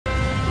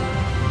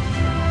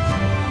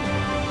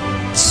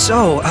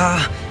So,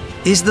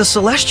 is the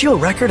Celestial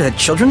Record a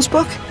children's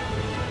book?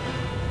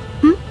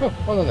 Oh,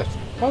 follow this.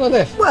 Follow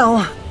this.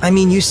 Well, I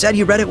mean, you said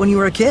you read it when you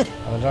were a kid.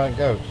 And a giant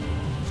goat.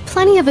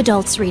 Plenty of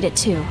adults read it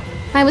too.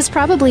 I was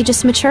probably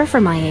just mature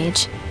for my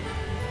age.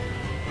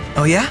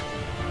 Oh yeah?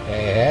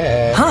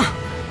 Hey. Huh.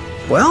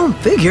 Well,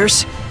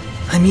 figures.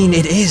 I mean,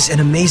 it is an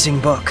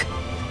amazing book.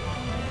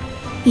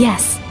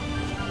 Yes.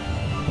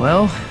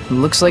 Well,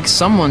 looks like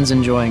someone's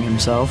enjoying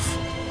himself.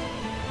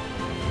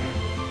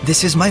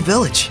 This is my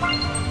village,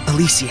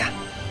 Alicia.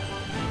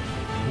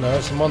 No,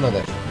 it's a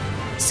monolith.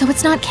 So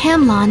it's not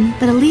Camlon,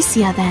 but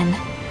Alicia then.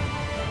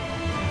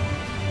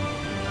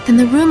 Then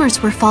the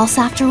rumors were false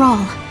after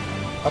all.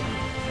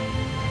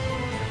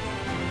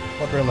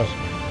 What rumors?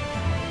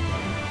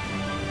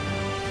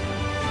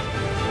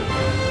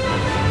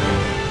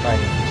 Fine,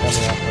 tell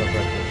me after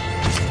breakfast.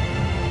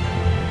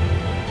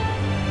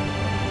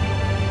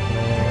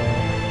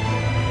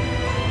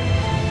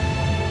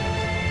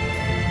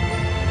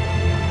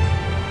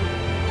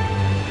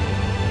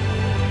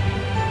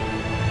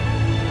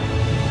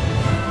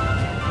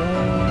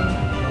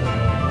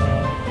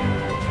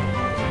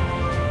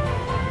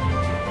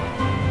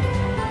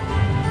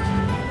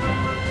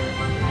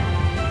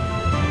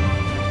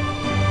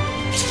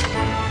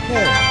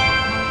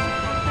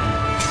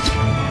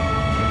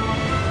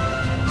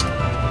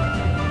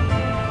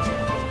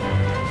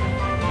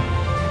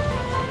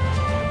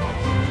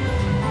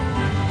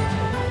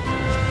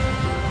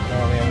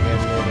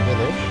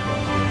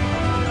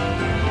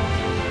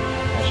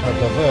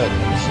 Divert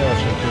and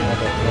search into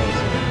other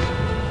places.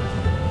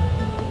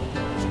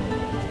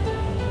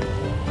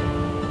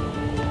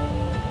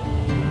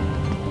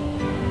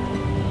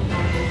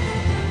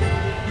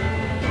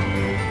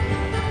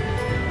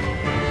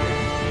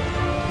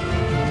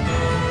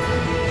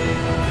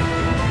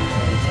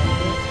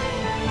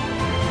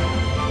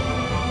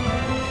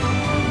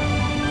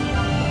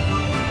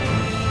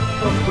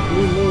 Off the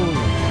blue moon.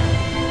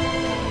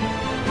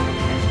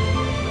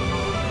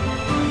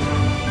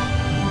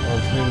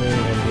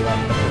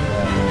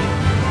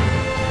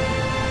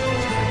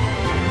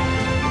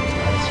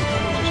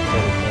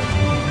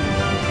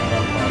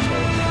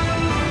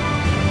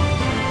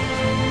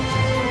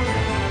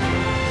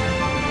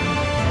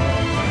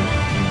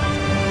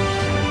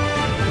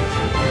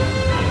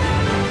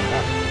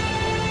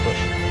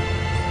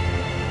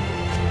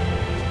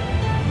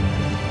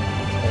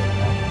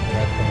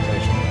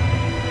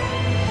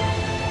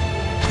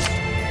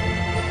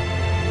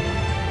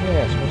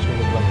 Yes, what's with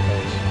the blunt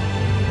face?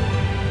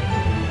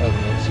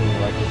 Doesn't it seem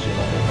like it's your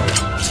little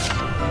face?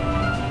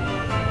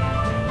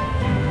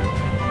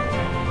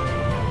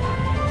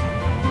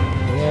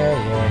 Yeah,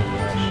 sure.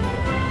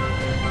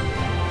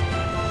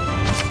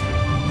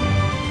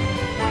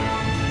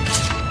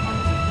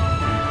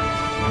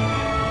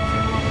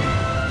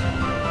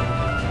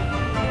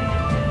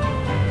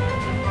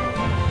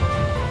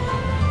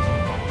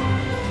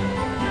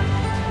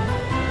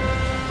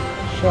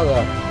 Shut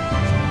up.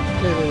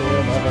 Clearly they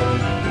don't have any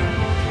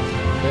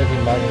dirty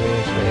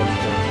magazines for him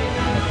to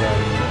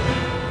again.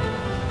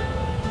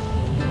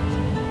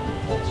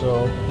 That's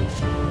all.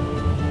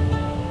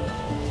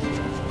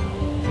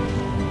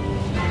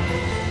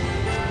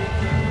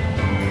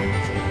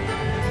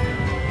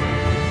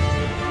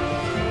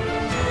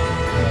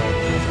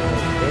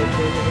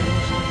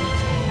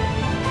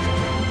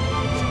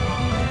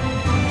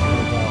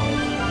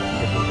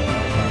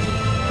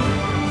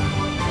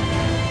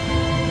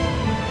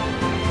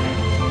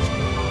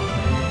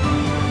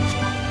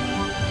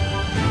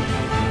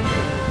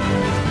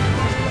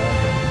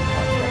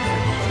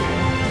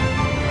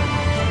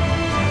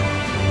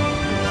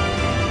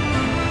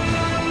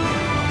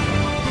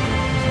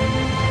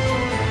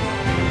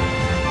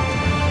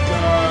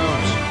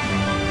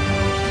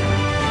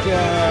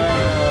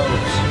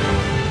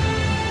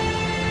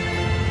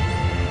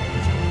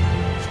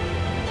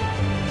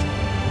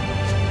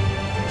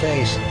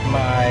 Taste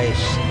my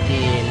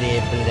steely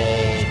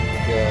blade,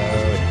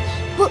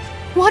 goat.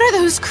 What are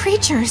those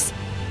creatures?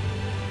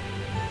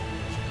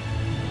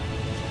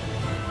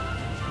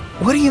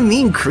 What do you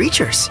mean,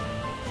 creatures?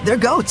 They're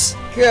goats.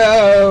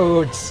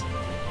 Goats!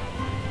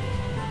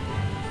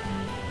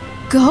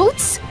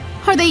 Goats?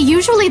 Are they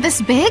usually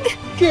this big?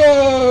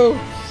 Goats!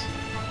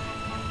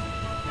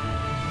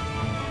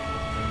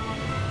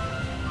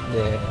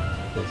 Yeah,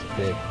 this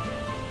big.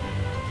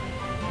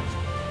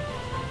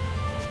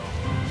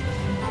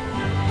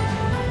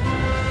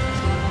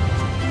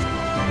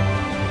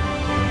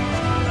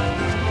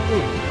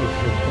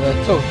 Can I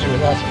talk to you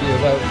and ask you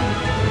about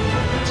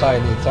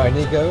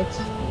tiny goats?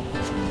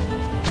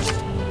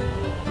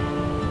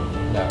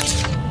 No.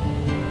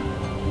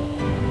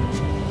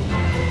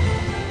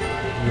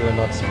 You are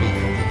not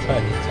speaking to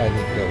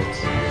tiny goats.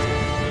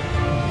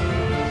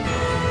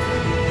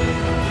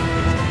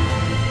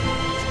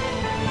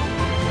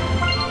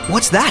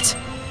 What's that?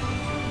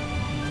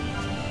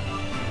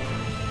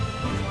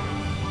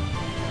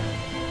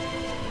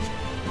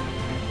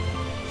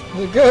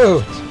 The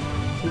goat!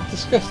 We've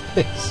discussed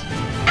this.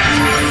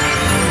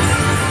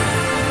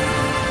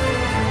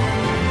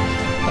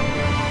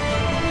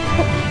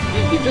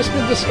 just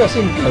been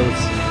discussing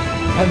goats,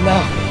 and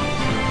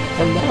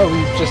now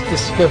we've just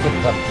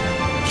discovered them.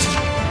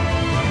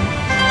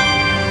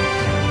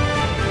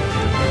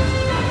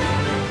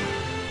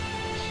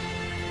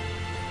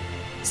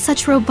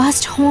 Such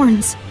robust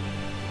horns.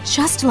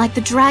 Just like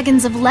the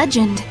dragons of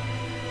legend.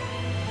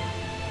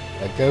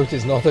 A goat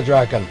is not a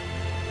dragon.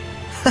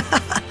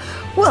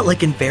 What,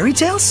 like in fairy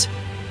tales?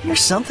 You're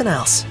something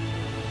else.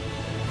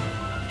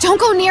 Don't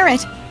go near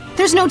it!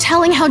 There's no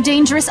telling how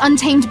dangerous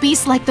untamed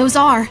beasts like those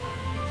are.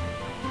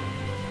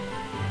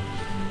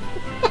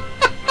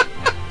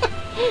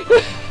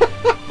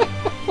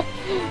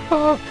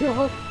 Oh,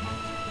 God.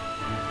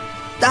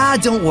 Ah,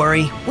 don't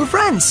worry. We're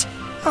friends.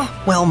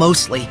 Oh, well,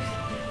 mostly.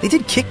 They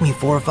did kick me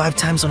 4 or 5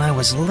 times when I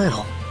was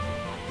little.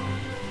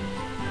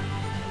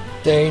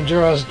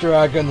 Dangerous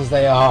dragons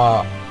they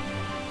are.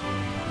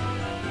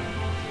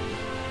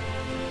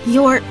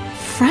 Your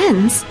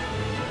friends?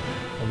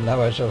 And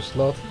now I shall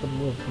slaughter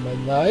them with my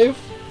knife.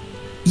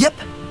 Yep.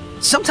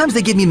 Sometimes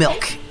they give me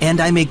milk,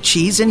 and I make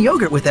cheese and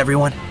yogurt with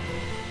everyone.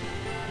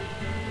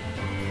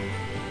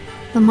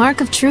 The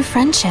mark of true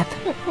friendship.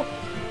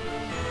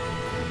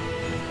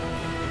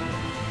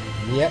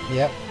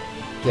 Yep.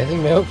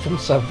 Getting milk from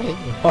something,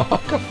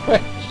 mark of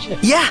friendship.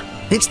 Yeah,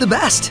 it's the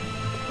best.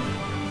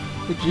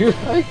 Would you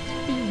like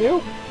to be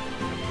milk?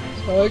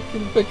 So I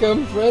can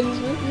become friends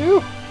with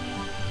you?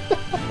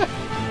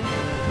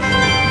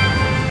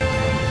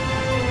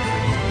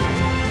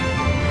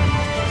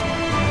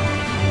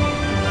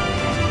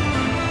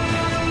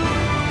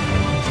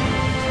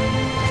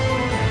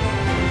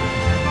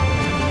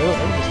 Oh,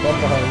 I'm just stand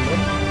behind them.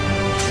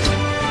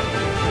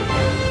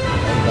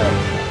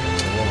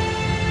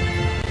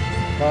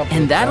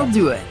 And that'll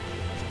do it.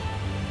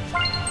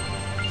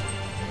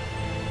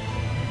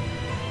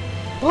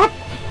 What?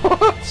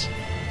 What?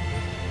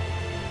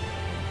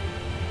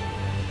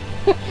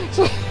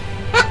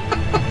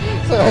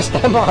 so I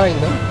stand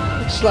behind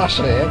them, slash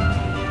at him,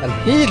 and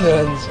he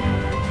learns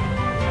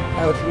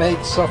how to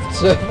make soft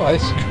serve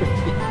ice cream.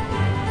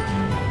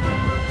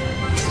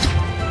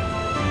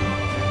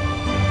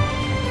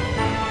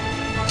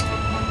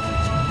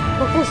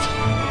 What was that?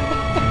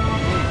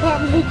 That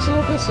makes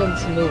all the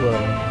sense in the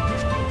world.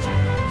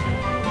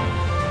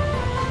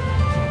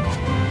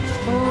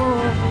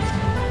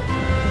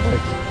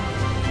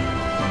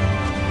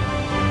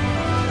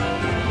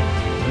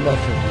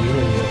 Enough of you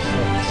and your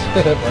soft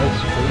serve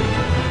ice cream.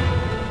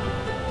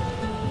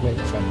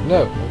 Make fun. No,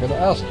 I'm going to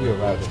ask you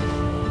about it.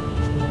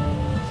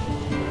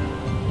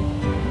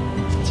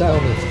 Tell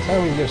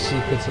me your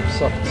secrets of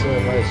soft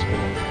serve ice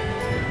cream.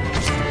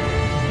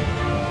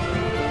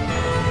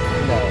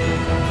 No.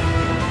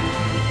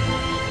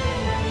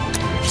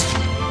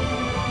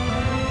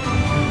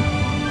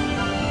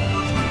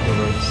 You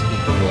won't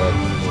speak a word to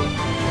me.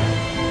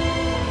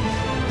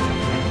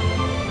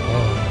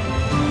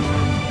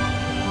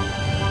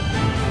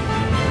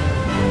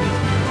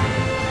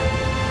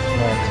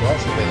 Right, so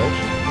that's the village.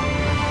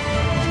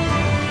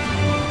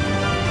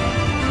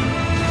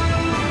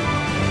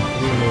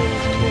 Rumor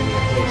is clearly a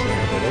place in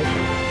the village.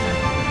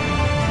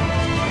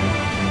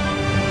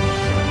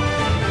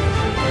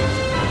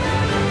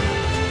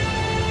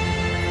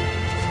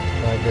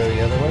 Can I go the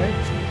other way?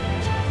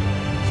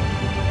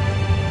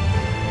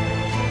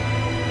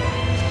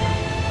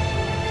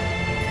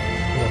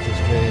 That is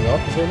clearly not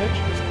the village.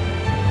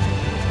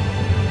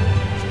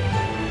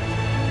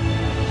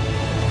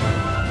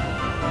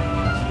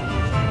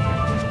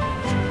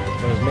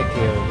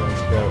 Mickey are going to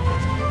go,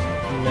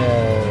 no,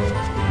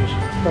 we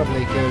should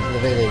probably go to the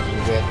village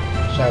and get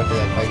shouted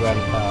at by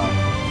Grandpa.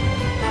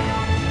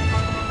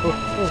 Oh,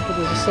 but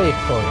there's a save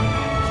point.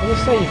 There's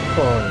a save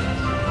point.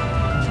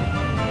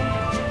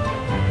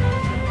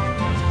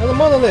 And a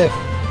monolith!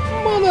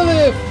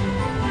 Monolith!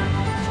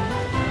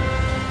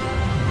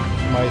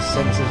 My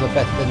senses are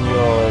better than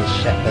yours,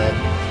 Shepherd.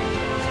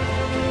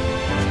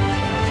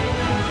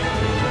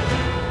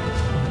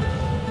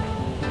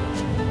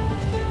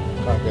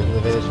 Can't go to the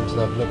village until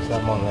I've looked at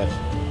that monolith.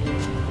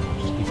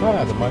 Just be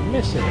glad I might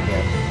miss it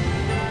again.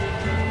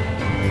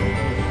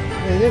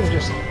 They're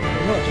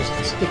not just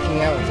sticking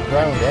out of the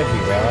ground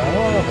everywhere,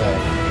 are they?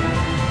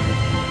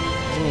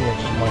 I mean, they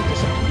just might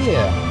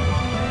disappear.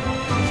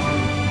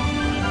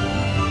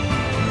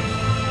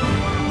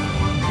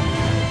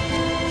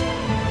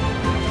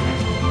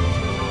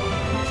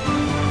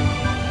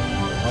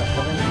 I might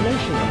have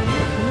information on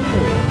them.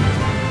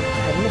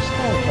 I've missed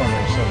out on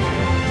or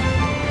something.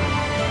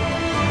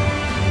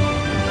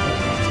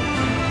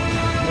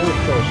 No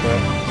choice,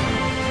 right?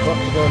 Got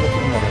to go look at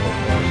the monolith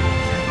first.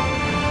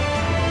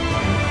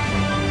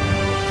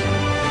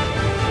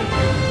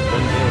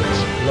 Then we'll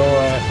explore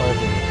our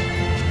findings.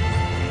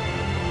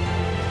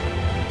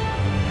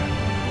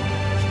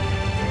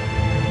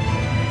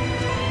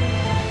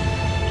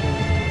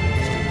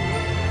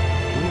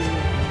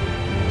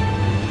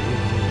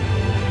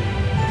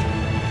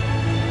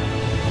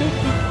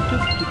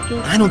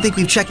 I don't think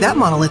we've checked that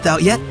monolith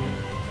out yet.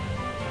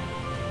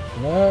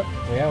 No,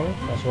 we haven't.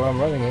 That's why I'm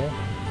running here.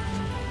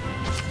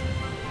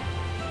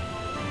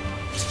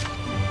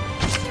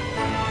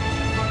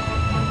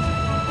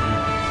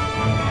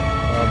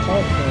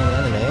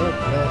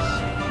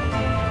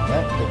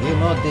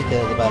 more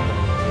details about them.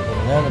 You can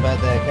learn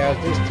about their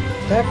characteristic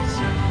attacks,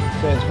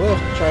 so it's worth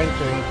trying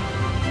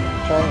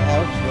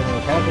out when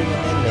encountering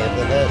an enemy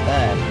for the first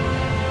time.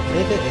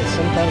 Data is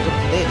sometimes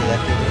updated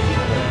after you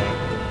defeat them,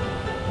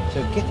 so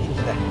get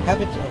into the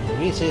habit of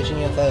researching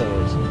your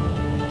foes.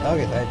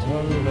 Target item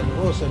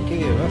will also give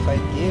you a rough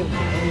idea of the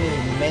enemy's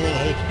remaining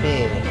HP.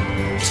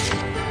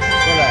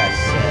 Alas,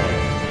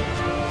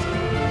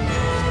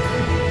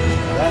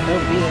 that no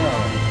beating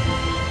on.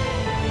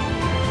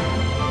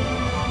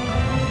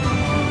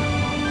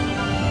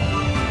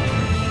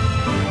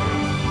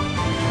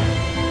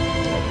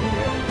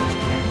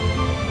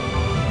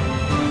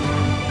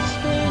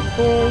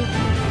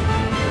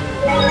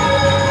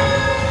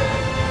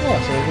 Yeah,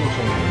 so we can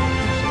change it.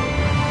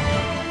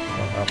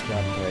 I'll have to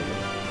activate it.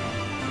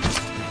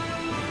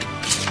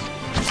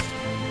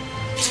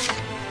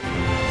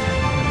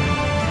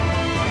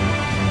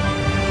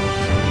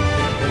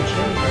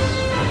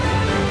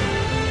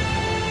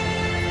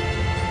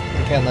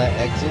 Can I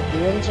exit the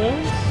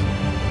entrance?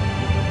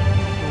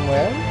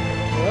 Well,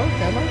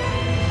 can I?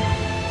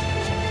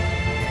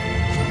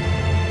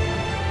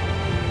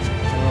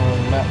 Oh,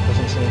 the map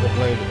doesn't seem to have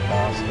loaded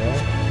fast there.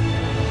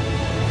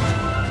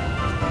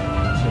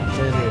 So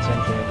clearly it's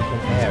entering a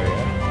different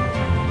area.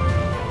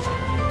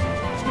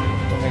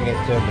 I'm going to get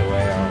turned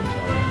away, aren't I?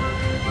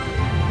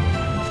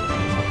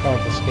 I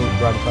can't escape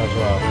Grandpa as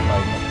well by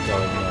not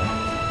going there.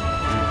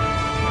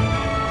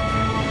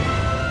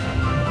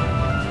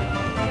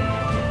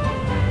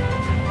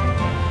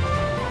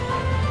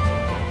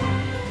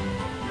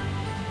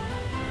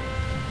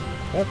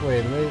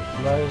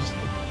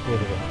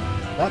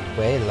 That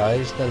way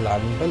lies the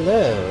land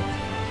below.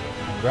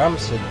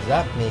 Gramps would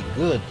zap me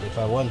good if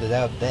I wandered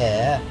out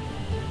there.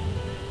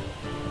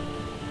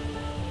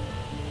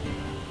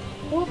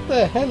 What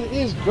the hell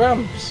is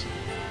Gramps?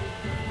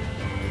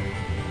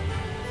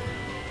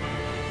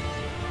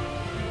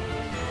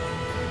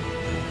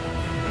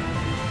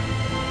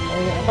 I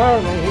mean,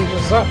 apparently he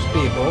just zaps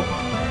people,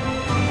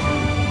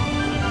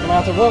 no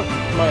matter what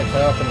might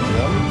happen to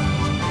them.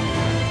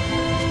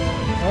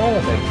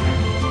 Anything.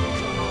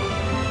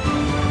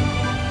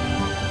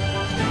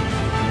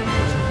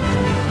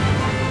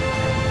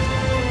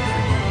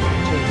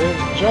 So there's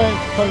a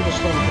giant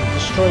thunderstorm that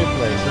destroyed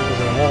places as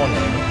a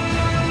warning.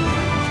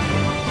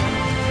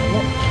 I'm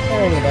not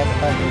caring about the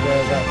fact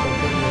that that will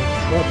get you in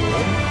trouble.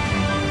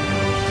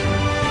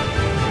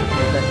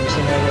 In fact, we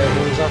see now where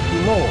there is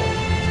actually more.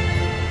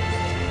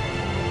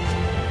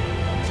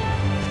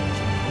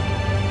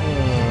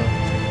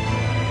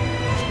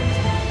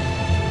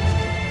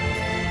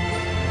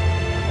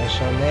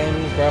 Shall name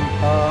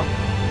Grandpa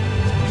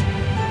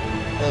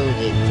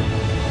Odin.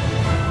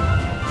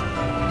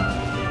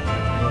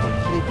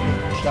 Completely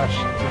clash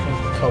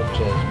different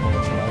cultures, more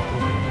than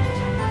likely.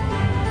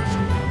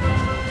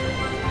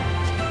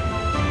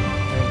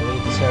 I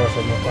believe the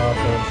Seraphim are part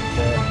of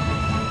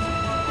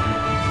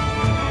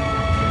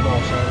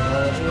Norse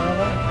mythology, are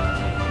they?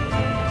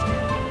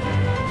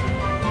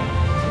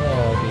 No,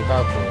 it'd be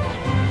Valkyries.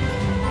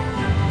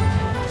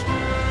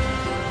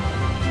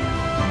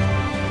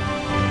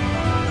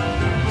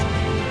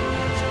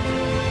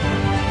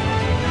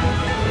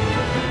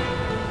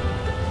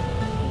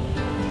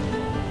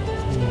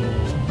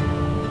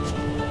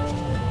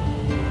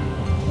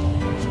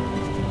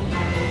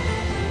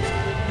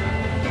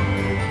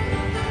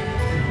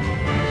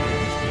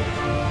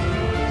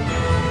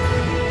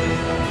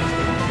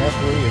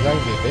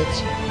 Bits.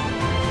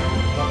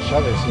 That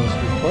shadow seems to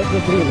be quite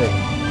revealing.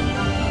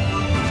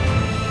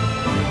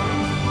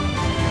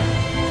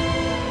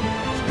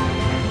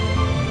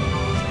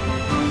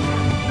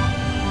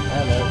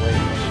 Hello, wait,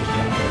 let's just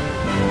jump in.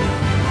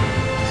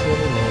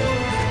 Silly me.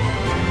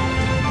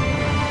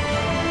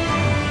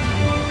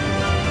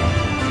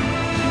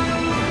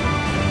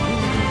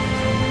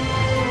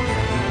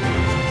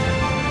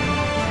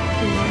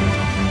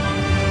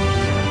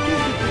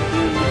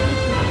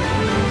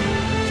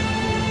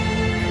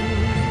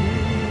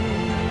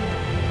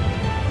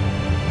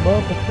 Oh,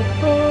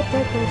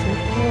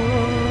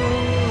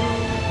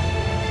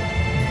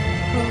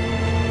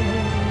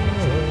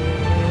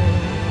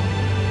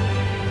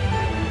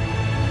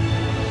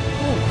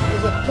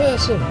 there's a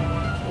person! A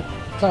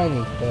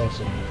tiny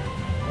person.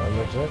 I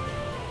love it.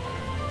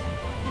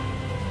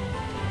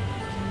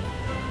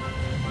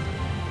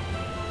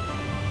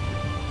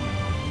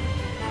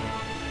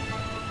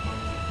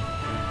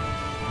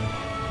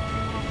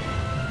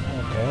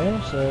 Okay,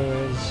 so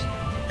there's a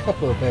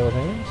couple of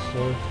buildings.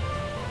 So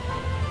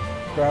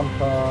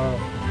Grandpa,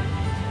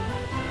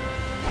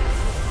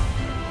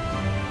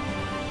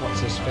 what's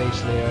his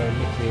face, Leo,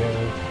 Nick Leo,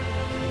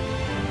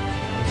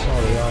 I'm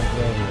sorry, aren't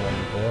the only one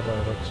there by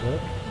the looks of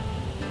it.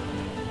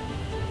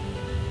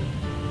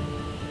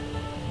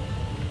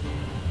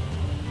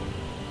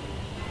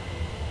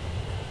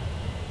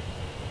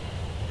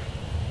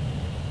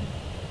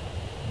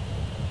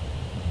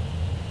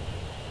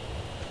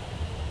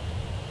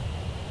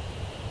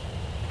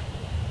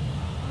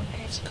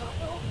 It's got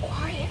all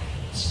quiet.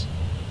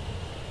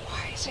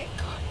 Why has it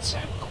got so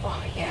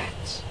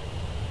quiet?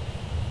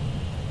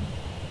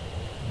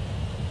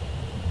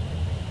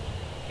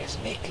 Is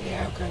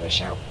Mikleo gonna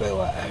shout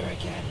boo at her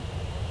again?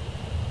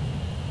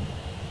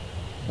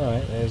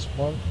 Alright, there's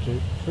 1,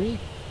 2, 3,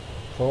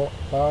 4,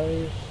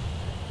 5...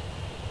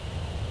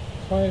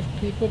 5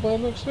 people by the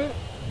looks of it?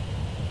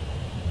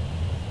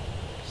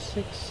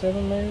 6,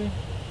 7 maybe?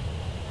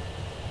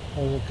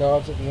 Or the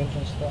guards at the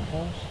entrance to that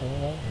house? I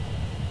don't know.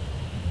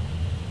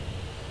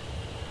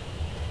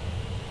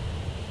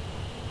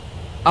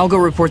 I'll go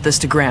report this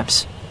to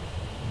Gramps.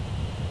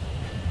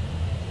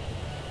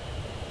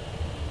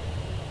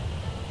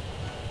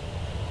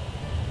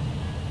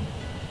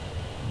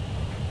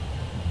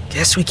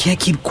 Guess we can't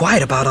keep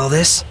quiet about all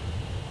this.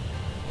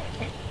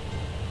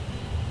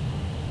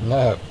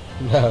 No.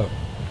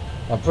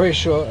 I'm pretty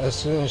sure as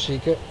soon as you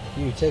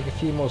take a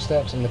few more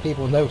steps and the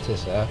people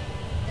notice her,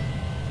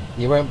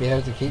 you won't be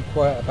able to keep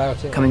quiet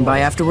about it. Coming by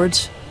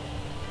afterwards?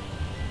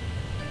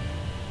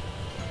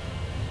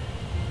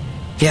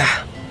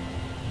 Yeah.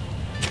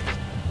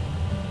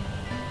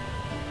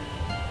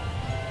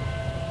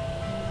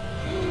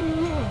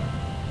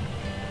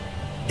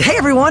 Hey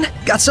everyone!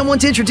 Got someone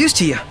to introduce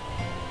to you.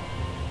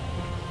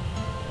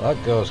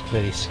 That girl's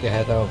clearly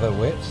scared out of her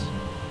wits.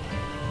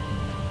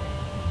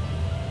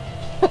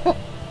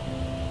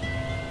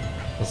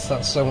 Is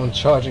that someone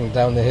charging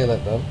down the hill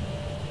at them?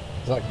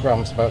 Is that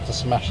Gramps about to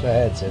smash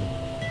their heads in?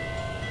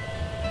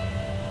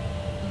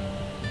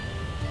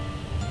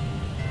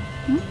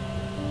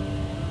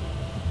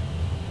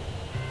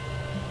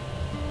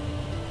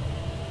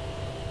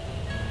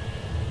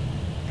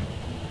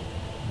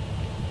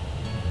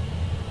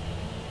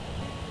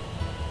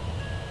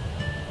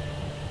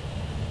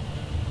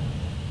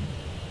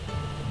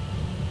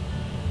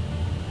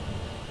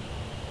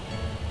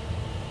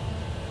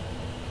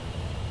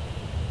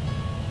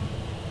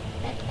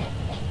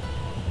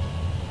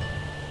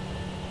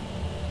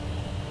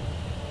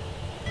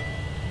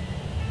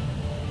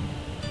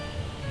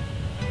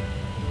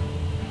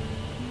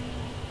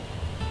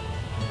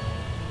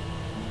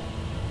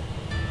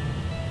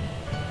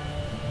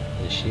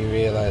 Is she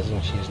realizing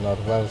she's not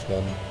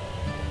welcome?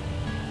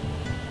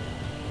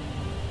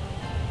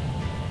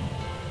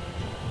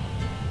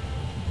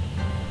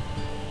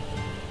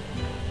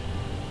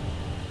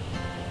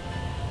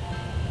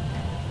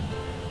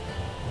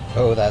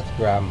 Oh, that's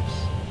Gramps.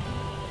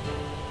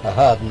 A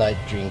hard night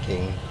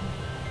drinking.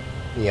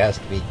 He has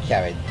to be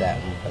carried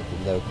down by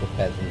the local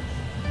peasants.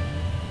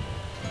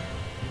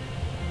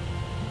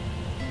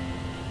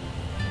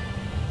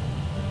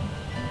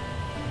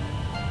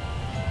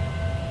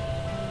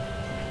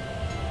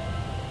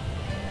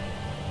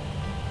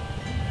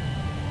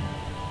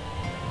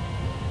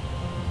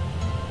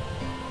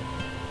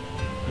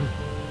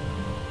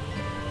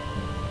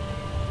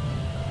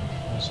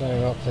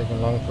 Certainly not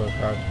taking long for a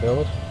crowd to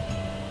build.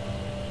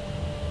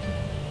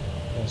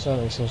 There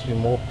certainly seems to be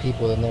more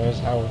people than there is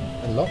a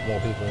lot more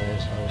people than there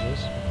is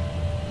houses.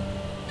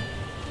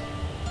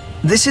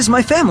 This is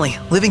my family,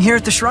 living here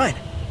at the shrine.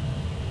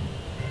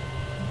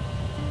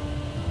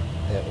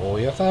 They're all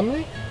your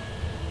family?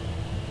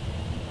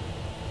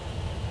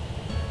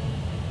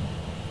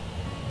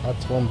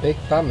 That's one big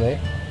family.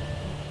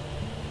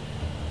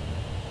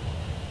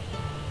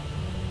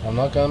 I'm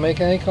not going to make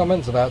any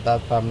comments about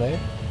that family.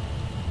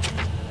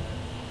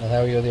 And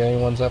how you're the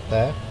only ones up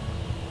there.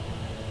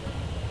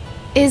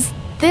 Is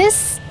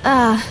this,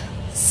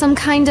 some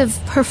kind of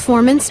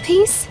performance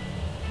piece?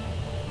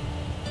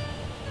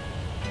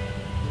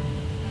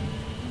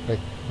 Wait,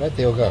 where'd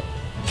they all go?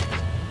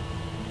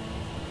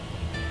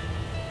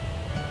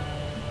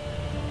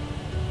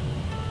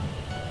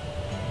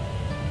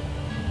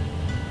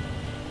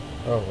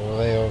 Oh, well,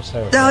 they all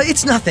Sarah.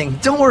 It's nothing.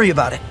 Don't worry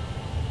about it.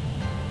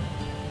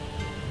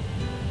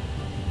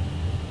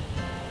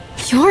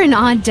 You're an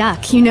odd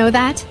duck, you know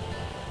that?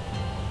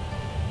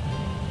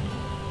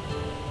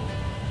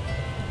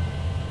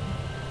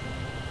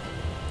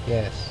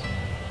 Yes.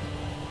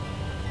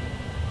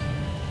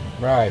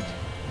 Right.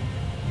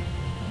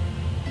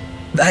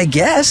 I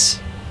guess.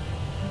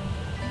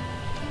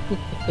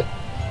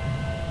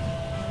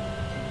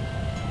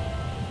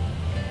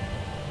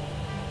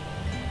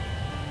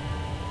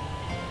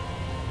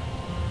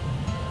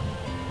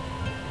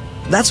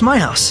 That's my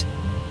house.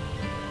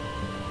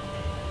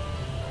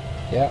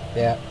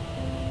 Yeah.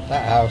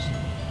 That house.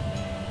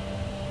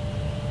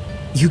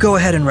 You go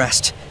ahead and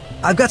rest.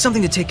 I've got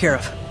something to take care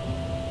of.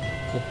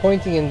 You're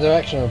pointing in the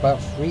direction of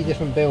about 3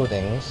 different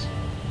buildings.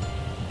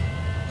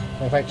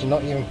 In fact, you're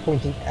not even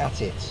pointing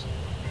at it.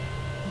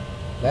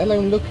 Let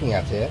alone looking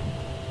at it.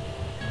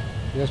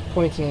 You're just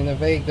pointing in a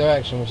vague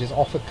direction, which is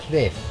off a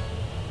cliff.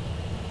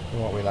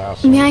 From what we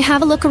last saw. May I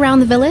have a look around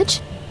the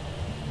village?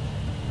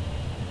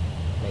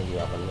 May you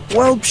have a look.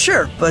 Well,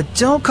 sure, but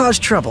don't cause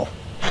trouble.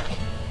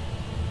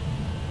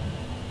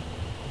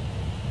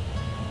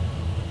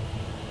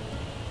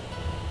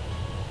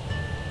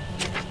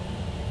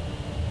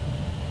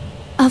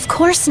 Of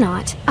course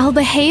not. I'll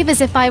behave as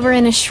if I were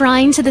in a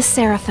shrine to the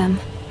Seraphim.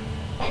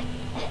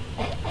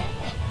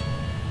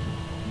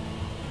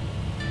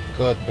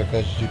 Good,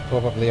 because you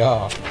probably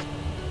are.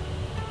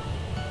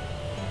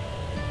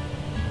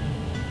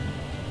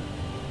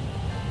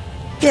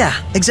 Yeah,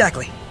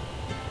 exactly.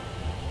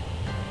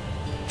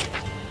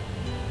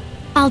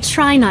 I'll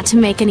try not to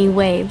make any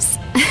waves.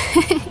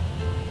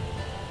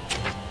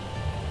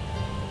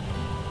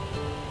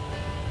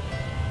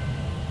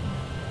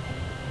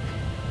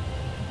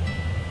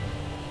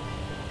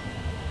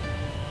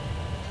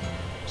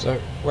 So,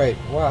 wait,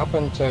 what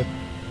happened to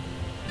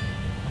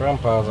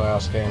Grandpa's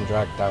ass getting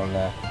dragged down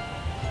there?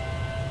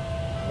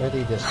 Where'd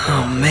he just go?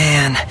 Oh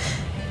man,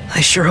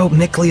 I sure hope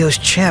Mick Leo's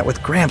chat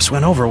with Gramps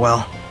went over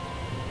well.